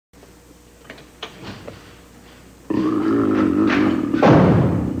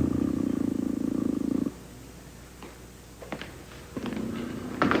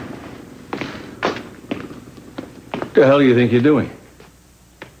What the hell do you think you're doing?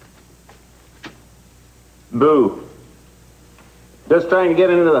 Boo. Just trying to get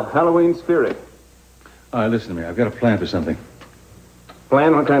into the Halloween spirit. All right, listen to me. I've got a plan for something.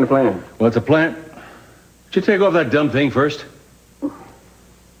 Plan? What kind of plan? Well, it's a plan. Did you take off that dumb thing first? It's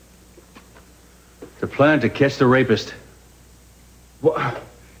a plan to catch the rapist. What?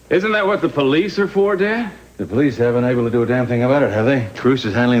 Isn't that what the police are for, Dad? The police haven't been able to do a damn thing about it, have they? Cruz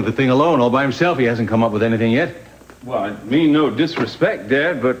is handling the thing alone, all by himself. He hasn't come up with anything yet. Well, I mean no disrespect,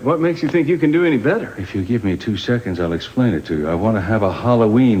 Dad, but what makes you think you can do any better? If you give me 2 seconds, I'll explain it to you. I want to have a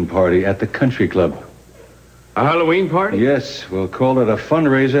Halloween party at the country club. A Halloween party? Yes, we'll call it a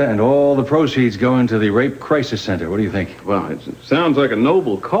fundraiser, and all the proceeds go into the Rape Crisis Center. What do you think? Well, it sounds like a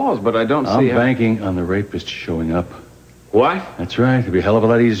noble cause, but I don't see I'm banking on the rapist showing up. What? That's right. It'd be a hell of a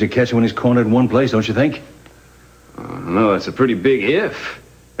lot easier to catch him when he's cornered in one place, don't you think? No, that's a pretty big if.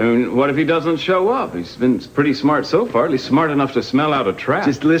 I mean, what if he doesn't show up? He's been pretty smart so far, at least smart enough to smell out a trap.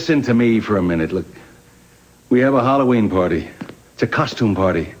 Just listen to me for a minute. Look, we have a Halloween party. It's a costume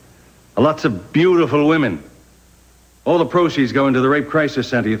party. Lots of beautiful women. All the proceeds go into the Rape Crisis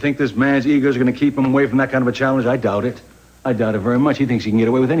Center. You think this man's ego is going to keep him away from that kind of a challenge? I doubt it. I doubt it very much. He thinks he can get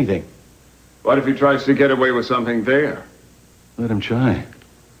away with anything. What if he tries to get away with something there? Let him try.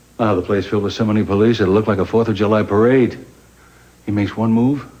 I'll have the place filled with so many police, it'll look like a 4th of July parade. He makes one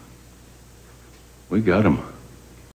move, we got him.